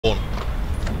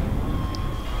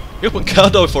He opened car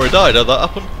door before he died, how'd that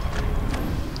happen?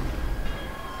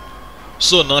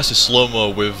 So nice in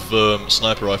slow-mo with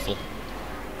sniper rifle.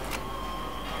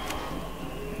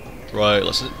 Right,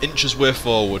 let's inch his way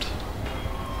forward. You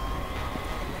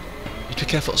have to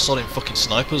be careful of sodding fucking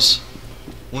snipers.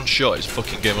 One shot is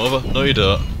fucking game over. No you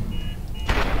don't.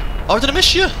 Oh, did I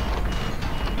miss you?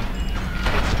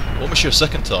 Won't miss you a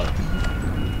second time.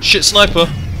 Shit sniper!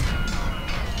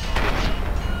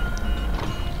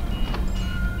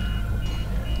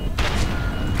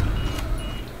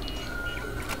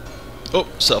 Oh,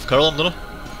 set off car alarm, didn't I?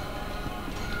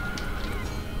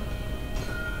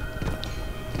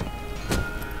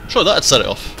 Sure, that'd set it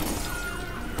off.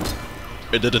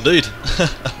 It did indeed.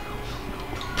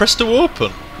 Press to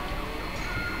open.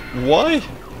 Why?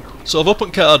 So I've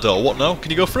opened car door, what now? Can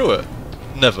you go through it?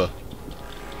 Never.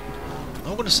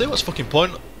 I'm gonna say what's fucking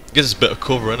point. Gives us a bit of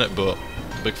cover in it, but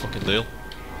big fucking deal.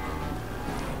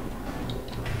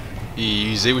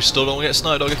 Easy, we still don't get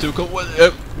sniped, don't get too cold.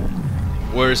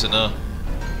 Where is it now?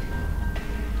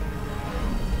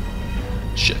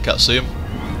 Shit, I can't see him.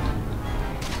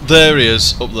 There he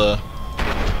is, up there.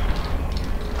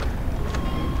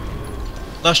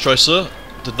 Nice try, sir.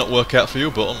 Did not work out for you,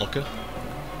 but unlucky.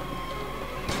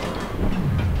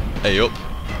 Hey up.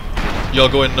 You're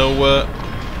going nowhere.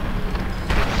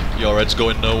 Your head's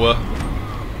going nowhere.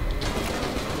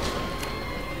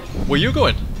 Where you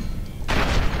going?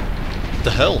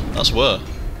 The hell? That's where.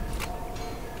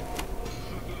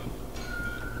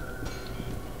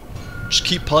 Just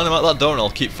keep piling him out that door and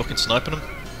I'll keep fucking sniping him.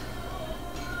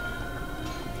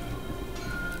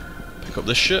 Pick up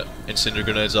this shit. Incendiary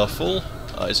grenades are full.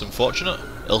 That is unfortunate.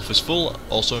 Elf is full.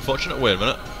 Also unfortunate. Wait a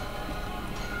minute.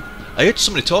 I heard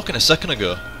somebody talking a second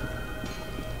ago.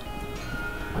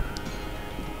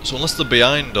 So unless they're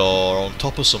behind or on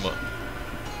top of something.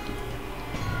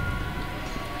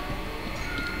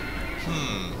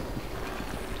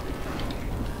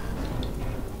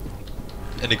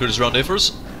 Any goodies around here for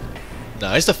us?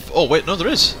 Nah, is there oh wait, no there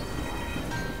is.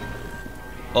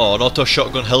 Oh, an auto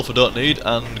shotgun health I don't need,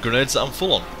 and grenades that I'm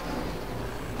full on.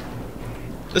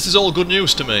 This is all good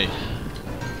news to me.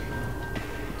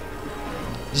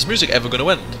 Is this music ever going to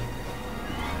end?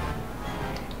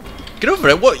 Get over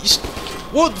it, what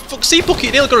the fuck, see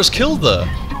Bucket nearly got us killed there.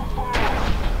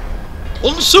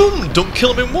 Unzoomed, don't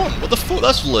kill him in one, what the fuck,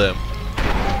 that's lame.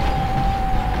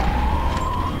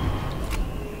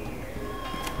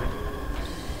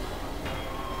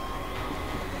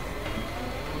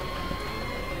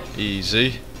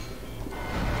 Easy.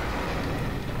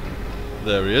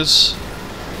 There he is.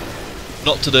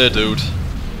 Not today, dude.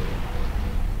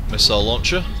 Missile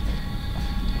launcher.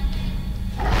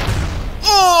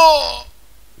 Oh!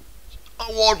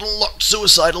 I want unlocked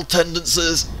suicidal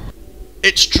tendencies.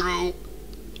 It's true.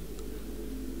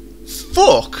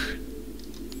 Fuck!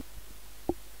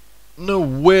 No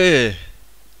way.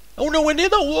 Oh, nowhere near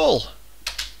that wall.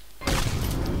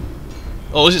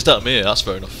 Oh, is it starting me here? That's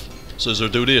fair enough. So is there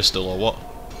a dude here still, or what?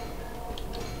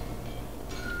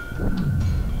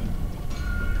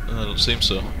 I don't seem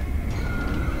so.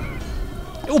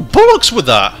 Oh, bollocks with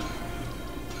that!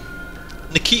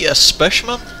 Nikita Spesh,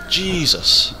 man?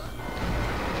 Jesus.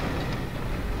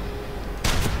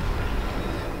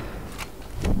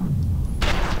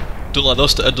 Don't like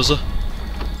those to head, does he?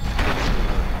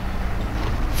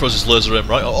 Throws his laser aim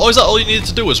right. Oh, is that all you needed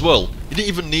to do as well? You didn't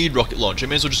even need rocket launch. You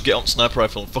may as well just get on sniper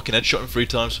rifle and fucking headshot him 3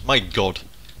 times. My god.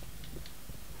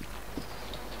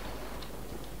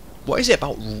 What is it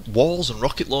about walls and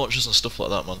rocket launchers and stuff like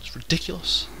that, man? It's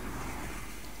ridiculous.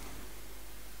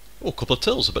 Oh, a couple of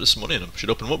tills. I bet there's some money in them. Should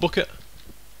open them up, bucket.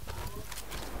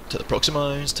 Take the proxy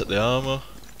mines, take the armour.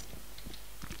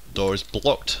 Door is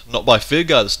blocked. Not by F.E.A.R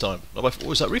guy this time. Not by. What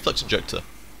was that reflex injector?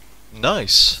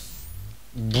 Nice.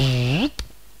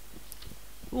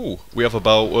 Ooh, we have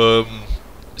about, it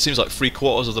seems like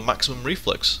 3/4 of the maximum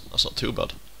reflex. That's not too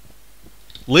bad.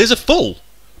 Laser full!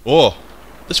 Oh,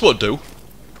 this won't do.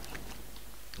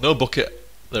 No bucket.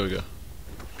 There we go.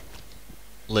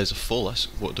 Laser full, that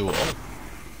won't do at all.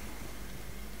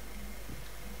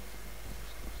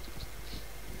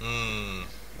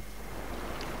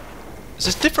 Is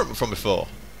this different from before?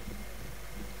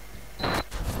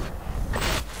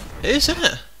 It is, isn't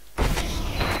it?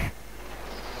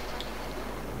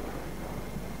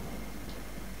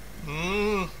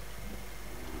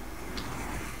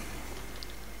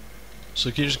 So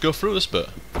can you just go through this bit?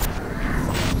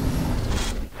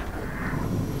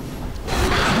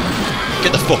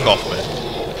 Get the fuck off me.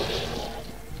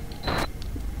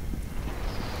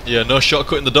 Yeah, no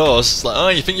shortcut in the doors. It's like, ah,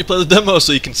 you think you play the demo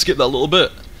so you can skip that little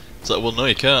bit? It's like, well no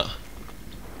you can't.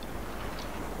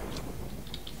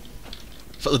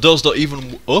 fact, the doors don't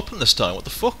even open this time. What the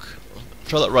fuck?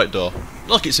 Try that right door. Not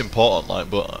like it's important, like,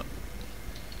 but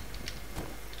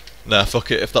nah,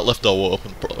 fuck it. If that left door won't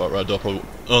open, that right door probably.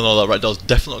 Oh no, that right door's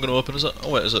definitely not going to open, is it?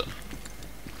 Oh wait, is it?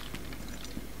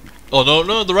 Oh no,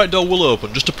 no, the right door will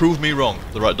open. Just to prove me wrong,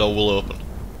 the right door will open.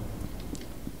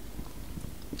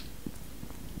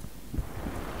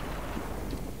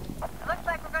 Looks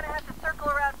like we're going to have to circle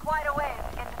around quite a ways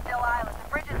to get to Still Island. The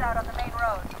bridge is out on the main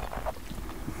road.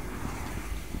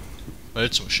 I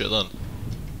did some shit then.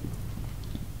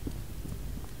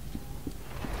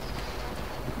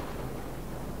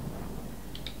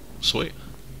 Sweet.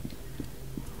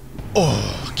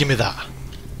 Oh, give me that.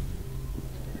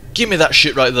 Give me that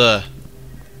shit right there.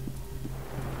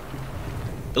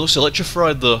 It looks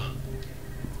electrified though.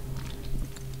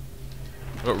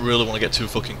 I don't really want to get too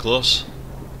fucking close.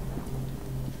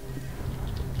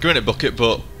 Granite bucket,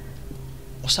 but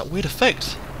what's that weird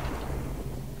effect?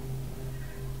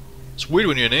 It's weird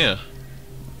when you're in here.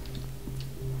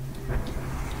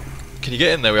 Can you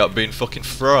get in there without being fucking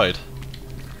fried?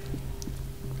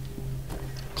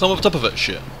 Climb up top of it,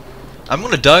 shit. I'm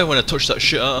gonna die when I touch that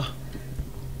shit out.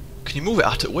 Can you move it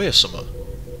out of the way or something?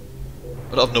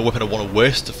 I don't have no weapon I want to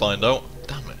waste to find out.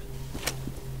 Damn it.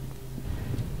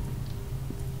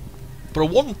 But I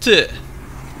want it!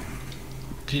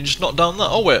 Can you just knock down that?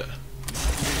 Oh wait.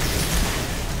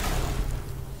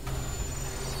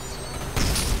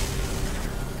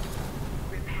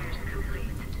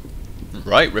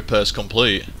 Right, repair's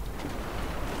complete.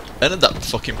 Ended that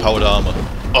fucking powered armour.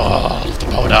 Oh, I love the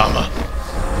powered armour.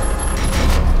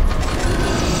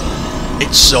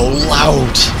 It's so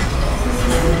loud.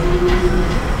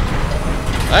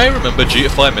 I remember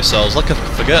Gsf missiles, like I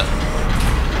forget.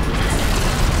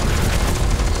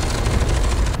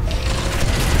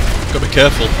 Gotta be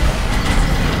careful.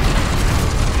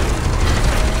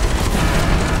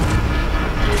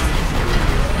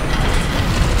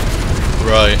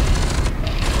 Right.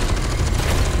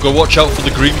 Go watch out for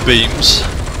the green beams.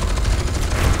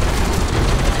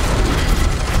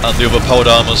 And the other powered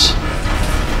armours.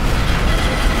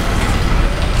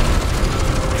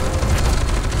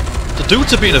 The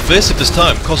dudes are being evasive this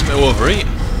time, causing me to overeat.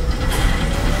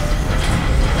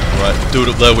 Right, dude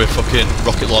up there with fucking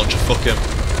rocket launcher, fuck him.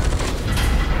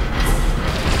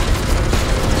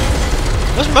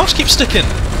 Why's my mouse keep sticking?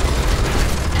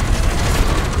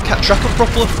 Can't track him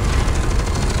properly.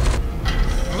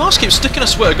 My mouse keeps sticking, I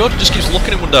swear to god, it just keeps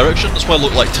looking in one direction, that's why I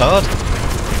look like tard.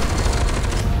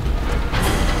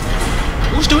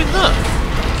 Who's doing that?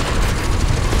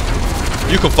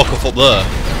 You can fuck off up there.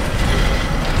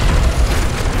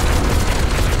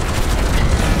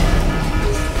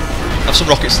 Have some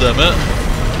rockets there, mate.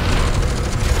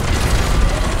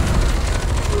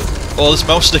 Oh, this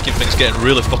mouse sticking thing's getting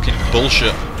really fucking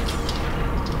bullshit.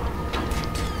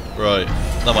 Right,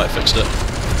 that might have fixed it.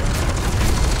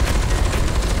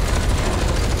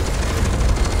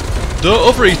 Don't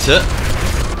overeat it.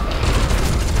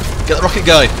 Get the rocket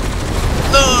guy.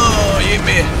 No, you ate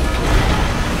me.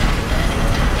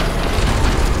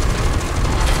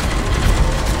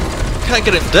 Can't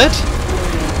get him dead.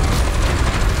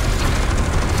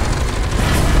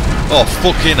 Oh,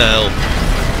 fucking hell.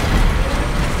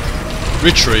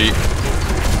 Retreat.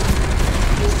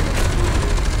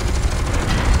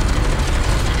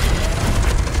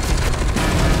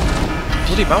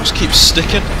 Bloody mouse keeps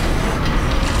sticking.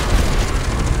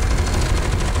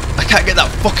 I can't get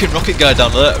that fucking rocket guy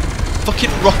down there.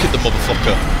 Fucking rocket the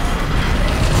motherfucker.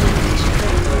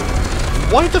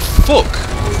 Why the fuck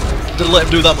did I let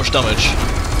him do that much damage?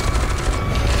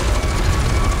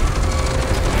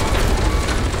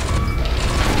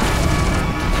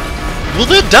 Will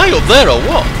they die up there or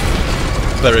what?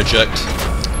 Better eject.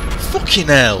 Fucking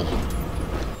hell.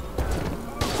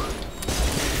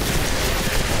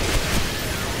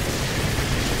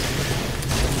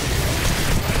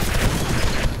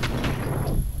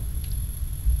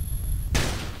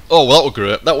 Oh, well, that was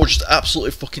great. That was just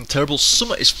absolutely fucking terrible.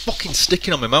 Something is fucking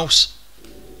sticking on my mouse.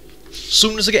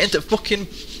 Soon as I get into fucking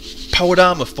powered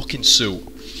armour fucking suit.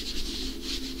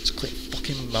 Let's click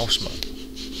fucking mouse, man.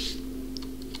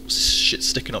 What's this shit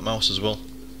sticking up mouse as well?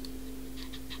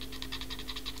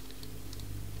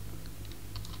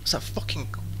 What's that fucking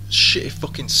shitty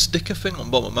fucking sticker thing on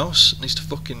the bottom of my mouse? It needs to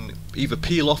fucking either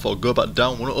peel off or go back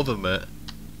down. One or other, mate.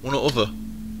 One or other.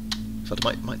 In fact,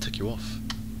 I might take you off.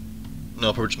 No,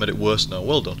 I probably just made it worse now.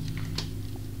 Well done.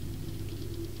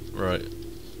 Right.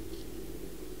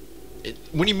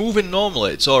 When you're moving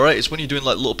normally, it's alright. It's when you're doing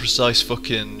like little precise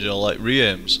fucking, you know, like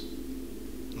re-aims.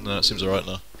 No, it seems alright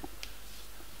now.